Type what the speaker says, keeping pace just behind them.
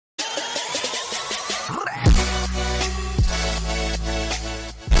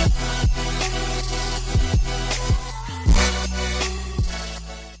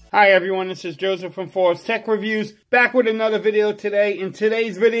Hi everyone, this is Joseph from Forbes Tech Reviews, back with another video today. In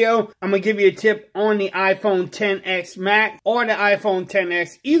today's video, I'm going to give you a tip on the iPhone XS Max or the iPhone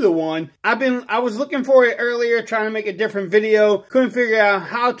XS, either one. I was looking for it earlier, trying to make a different video. Couldn't figure out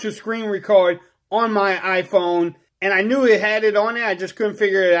how to screen record on my iPhone. And I knew it had it on it, I just couldn't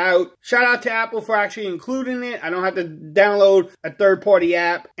figure it out. Shout out to Apple for actually including it. I don't have to download a third-party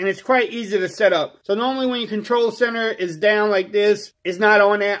app. And it's quite easy to set up. So normally when your control center is down like this, it's not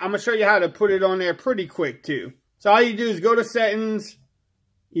on there. I'm going to show you how to put it on there pretty quick too. So all you do is go to settings.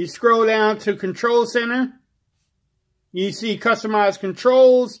 You scroll down to control center. You see customize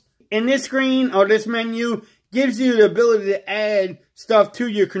controls. And this screen or this menu gives you the ability to add stuff to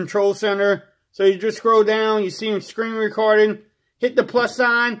your control center. So you just scroll down, you see screen recording, hit the plus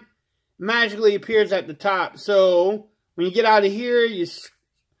sign, magically appears at the top. So when you get out of here, you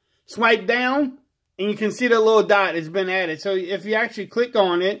swipe down, and you can see the little dot has been added. So if you actually click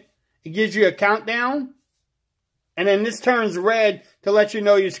on it, it gives you a countdown. And then this turns red to let you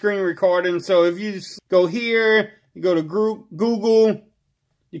know you're screen recording. So if you just go here, you go to Google,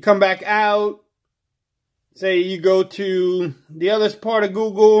 you come back out, say you go to the other part of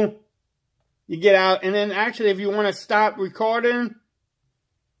Google, you get out, and then actually if you want to stop recording,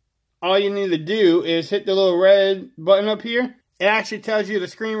 all you need to do is hit the little red button up here. It actually tells you the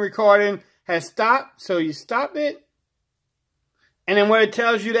screen recording has stopped, so you stop it. And then what it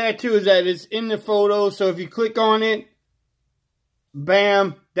tells you there too is that it's in the photo, so if you click on it,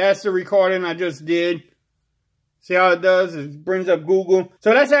 bam, that's the recording I just did. See how it does? It brings up Google.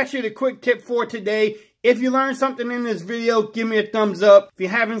 So that's actually the quick tip for today. If you learned something in this video, give me a thumbs up. If you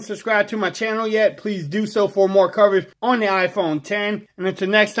haven't subscribed to my channel yet, please do so for more coverage on the iPhone X. And until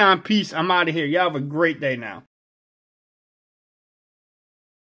next time, peace. I'm out of here. Y'all have a great day now.